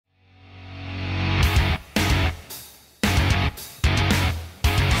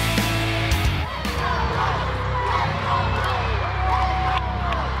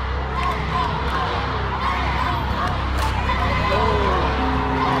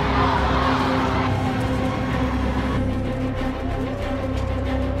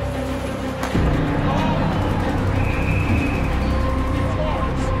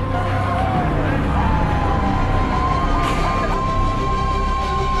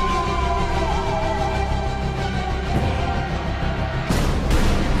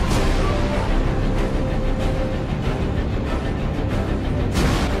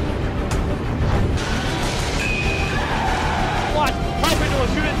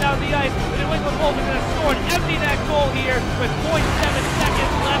down the ice. The New England Wolves are going to score an empty net goal here with 0.7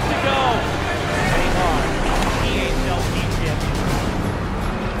 seconds left to go. They are EHLP champions.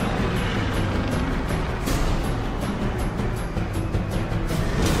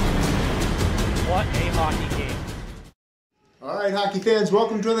 What a hockey game. All right, hockey fans,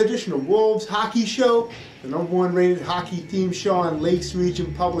 welcome to another edition of Wolves Hockey Show, the #1 rated hockey theme show on Lakes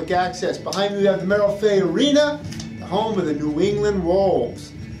Region Public Access. Behind me we have the Merrill Fay Arena, the home of the New England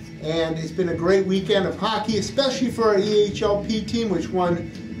Wolves. And it's been a great weekend of hockey, especially for our EHLP team, which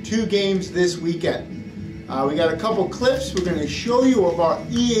won 2 games this weekend. We got a couple clips we're going to show you of our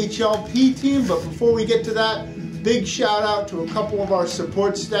EHLP team, but before we get to that, big shout out to a couple of our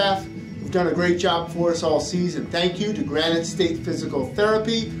support staff who've done a great job for us all season. Thank you to Granite State Physical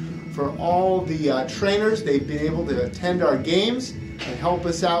Therapy for all the trainers. They've been able to attend our games and help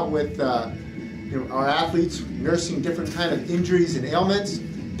us out with our athletes nursing different kind of injuries and ailments.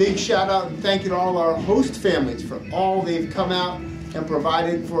 Big shout out and thank you to all our host families for all they've come out and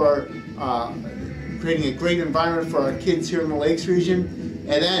provided for our, creating a great environment for our kids here in the Lakes region.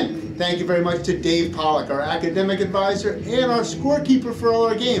 And then thank you very much to Dave Pollock, our academic advisor and our scorekeeper for all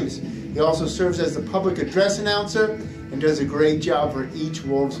our games. He also serves as the public address announcer and does a great job for each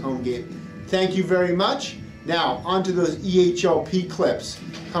Wolves home game. Thank you very much. Now, on to those EHLP clips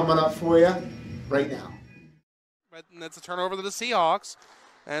coming up for you right now. And it's a turnover to the Seahawks,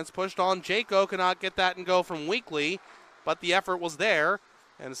 and it's pushed on. Jaco cannot get that and go from Weekly, but the effort was there,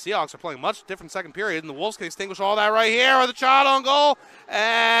 and the Seahawks are playing much different second period, and the Wolves can extinguish all that right here with a shot on goal,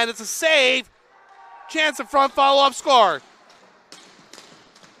 and it's a save. Chance in front, follow-up score.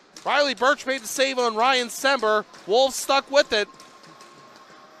 Riley Birch made the save on Ryan Sember. Wolves stuck with it.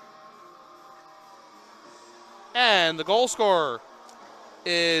 And the goal scorer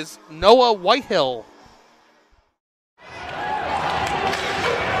is Noah Whitehill.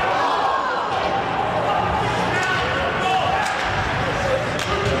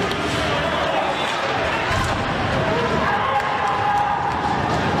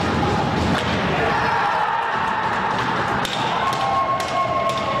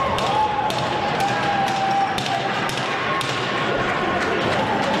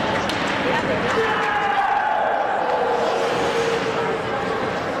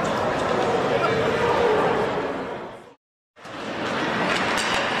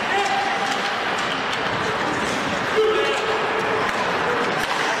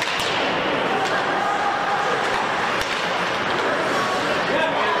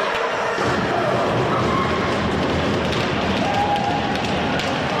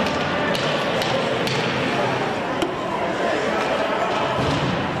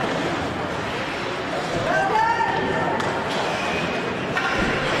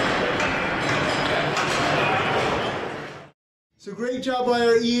 So great job by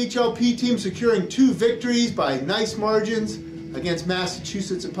our EHLP team securing 2 victories by nice margins against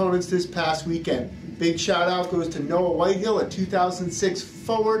Massachusetts opponents this past weekend. Big shout out goes to Noah Whitehill, a 2006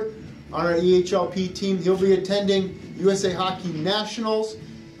 forward on our EHLP team. He'll be attending USA Hockey Nationals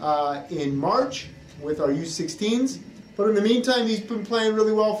in March with our U16s. But in the meantime, he's been playing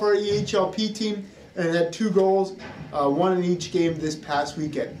really well for our EHLP team and had 2 goals, 1 in each game this past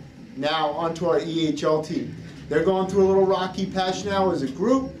weekend. Now onto our EHL team. They're going through a little rocky patch now as a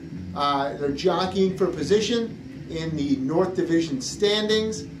group. They're jockeying for position in the North Division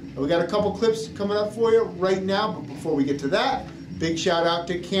standings. We got a couple clips coming up for you right now, but before we get to that, big shout out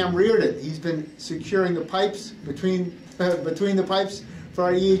to Cam Reardon. He's been securing the pipes between the pipes for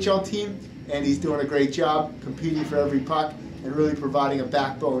our EHL team, and he's doing a great job competing for every puck and really providing a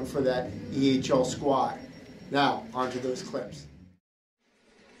backbone for that EHL squad. Now, onto those clips.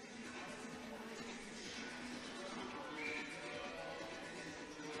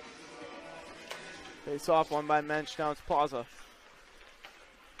 Face off, one by Mensch, now it's Plaza.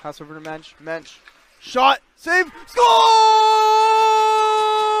 Pass over to Mensch, Mensch, shot, save, scores!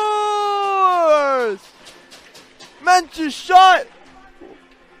 Mensch's shot!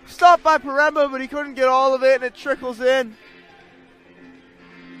 Stopped by Paremba, but he couldn't get all of it, and it trickles in.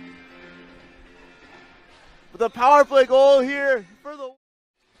 With a power play goal here for the...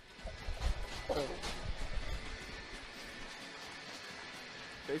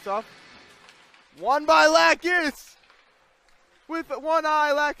 Face off. Won by Lakis! With one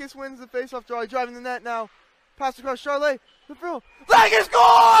eye, Lakis wins the face-off draw. He's driving the net now. Pass across Charlet. The frill. Lakis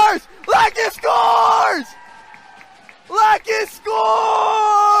scores! Lakis scores! Lakis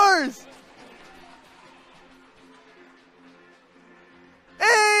scores!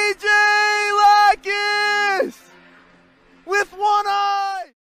 AJ Lakis! With one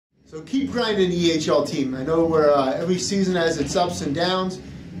eye! So keep grinding, EHL team. I know we're every season has its ups and downs.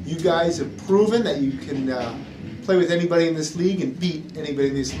 You guys have proven that you can play with anybody in this league and beat anybody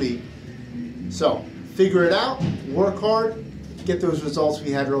in this league. So, figure it out, work hard, get those results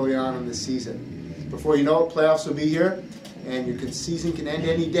we had early on in the season. Before you know it, playoffs will be here, and your season can end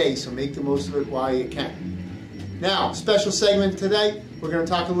any day, so make the most of it while you can. Now, special segment today, we're going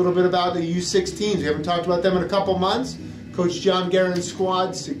to talk a little bit about the U16s. We haven't talked about them in a couple months. Coach John Guerin's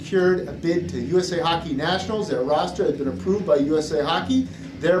squad secured a bid to USA Hockey Nationals. Their roster has been approved by USA Hockey,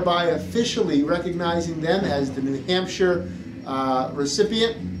 thereby officially recognizing them as the New Hampshire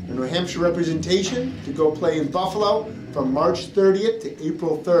recipient, the New Hampshire representation, to go play in Buffalo from March 30th to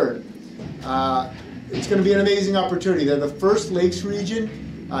April 3rd. It's going to be an amazing opportunity. They're the first Lakes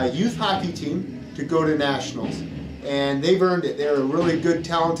Region youth hockey team to go to Nationals, and they've earned it. They're a really good,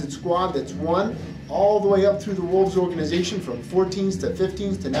 talented squad that's won all the way up through the Wolves organization, from 14s to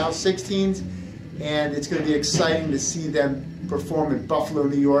 15s to now 16s, and it's going to be exciting to see them perform in Buffalo,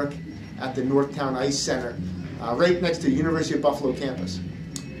 New York at the Northtown Ice Center, right next to the University of Buffalo campus.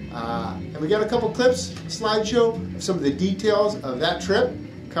 And we got a couple clips, a slideshow of some of the details of that trip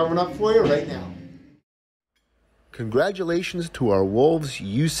coming up for you right now. Congratulations to our Wolves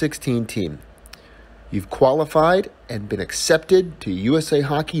U16 team. You've qualified and been accepted to USA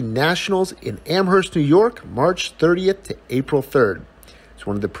Hockey Nationals in Amherst, New York, March 30th to April 3rd. It's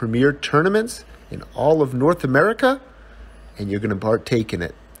one of the premier tournaments in all of North America, and you're going to partake in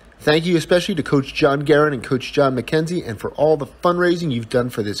it. Thank you especially to Coach John Guerin and Coach John McKenzie, and for all the fundraising you've done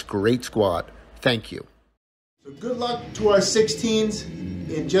for this great squad. Thank you. So good luck to our 16s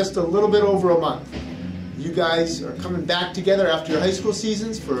in just a little bit over a month. You guys are coming back together after your high school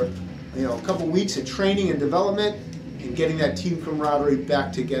seasons for a couple weeks of training and development and getting that team camaraderie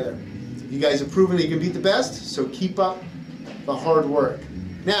back together. You guys have proven that you can beat the best, so keep up the hard work.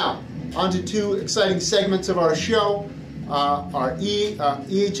 Now, on to two exciting segments of our show. Our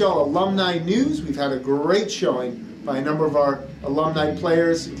EHL alumni news. We've had a great showing by a number of our alumni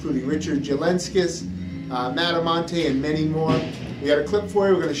players, including Richard Jelenskis, Matt Amante, and many more. We got a clip for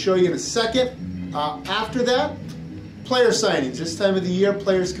you we're going to show you in a second. After that, player signings. This time of the year,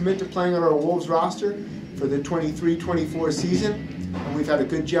 players commit to playing on our Wolves roster for the 23-24 season. And we've had a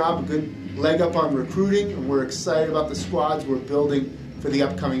good job, a good leg up on recruiting, and we're excited about the squads we're building for the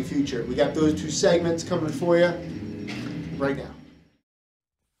upcoming future. We got those two segments coming for you right now.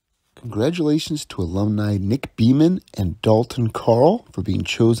 Congratulations to alumni Nick Beeman and Dalton Carl for being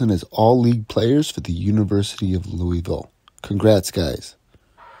chosen as all-league players for the University of Louisville. Congrats, guys.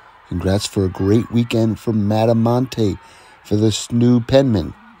 Congrats for a great weekend from Matt Amante for the SNU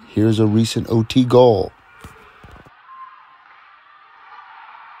Penman. Here's a recent OT goal.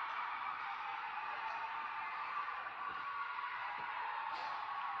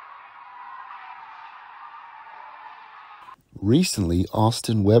 Recently,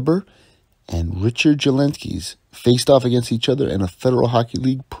 Austin Weber and Richard Jelenskis faced off against each other in a Federal Hockey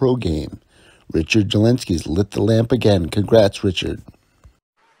League pro game. Richard Jelenskis lit the lamp again. Congrats, Richard.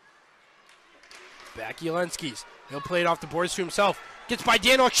 Back Jelenskis. He'll play it off the boards to himself. Gets by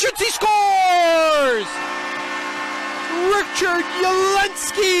Daniel. Shoots. He scores! Richard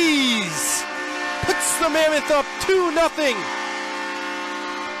Jelenskis puts the Mammoth up 2-0.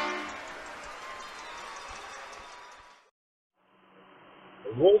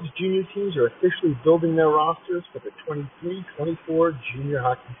 The Wolves junior teams are officially building their rosters for the 23-24 junior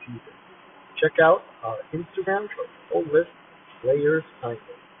hockey season. Check out our Instagram for a full list of players signed.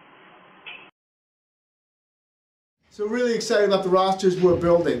 So really excited about the rosters we're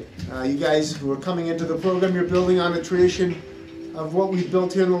building. You guys who are coming into the program, you're building on a tradition of what we've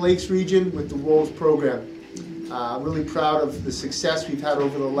built here in the Lakes region with the Wolves program. Really proud of the success we've had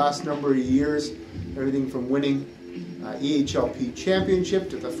over the last number of years. Everything from winning EHLP championship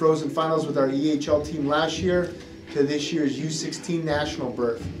to the Frozen Finals with our EHL team last year to this year's U16 national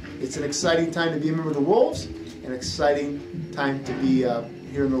berth. It's an exciting time to be a member of the Wolves, an exciting time to be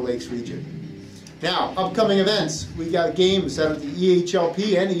here in the Lakes region. Now, upcoming events. We got games out of the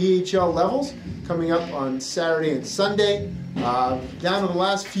EHLP and EHL levels coming up on Saturday and Sunday. Down to the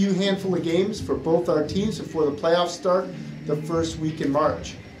last few handful of games for both our teams before the playoffs start the first week in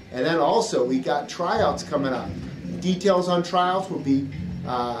March. And then also, we got tryouts coming up. Details on tryouts will be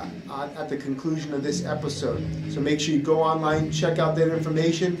at the conclusion of this episode. So make sure you go online, check out that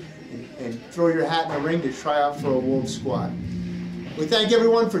information, and throw your hat in the ring to try out for a Wolves squad. We thank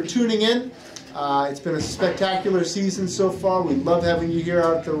everyone for tuning in. It's been a spectacular season so far. We love having you here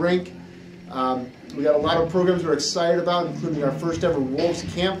out at the rink. We got a lot of programs we're excited about, including our first ever Wolves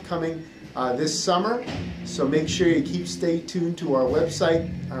camp coming this summer. So make sure you stay tuned to our website,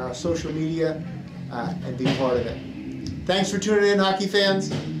 our social media, and be part of it. Thanks for tuning in, hockey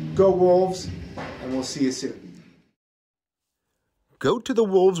fans. Go Wolves, and we'll see you soon. Go to the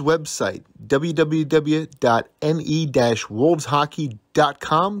Wolves website,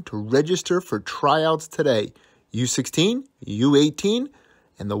 www.ne-wolveshockey.com, to register for tryouts today. U16, U18,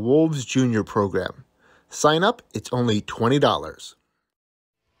 and the Wolves Junior program. Sign up, it's only $20.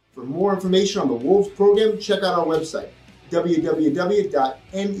 For more information on the Wolves program, check out our website,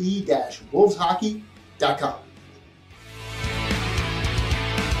 www.ne-wolveshockey.com.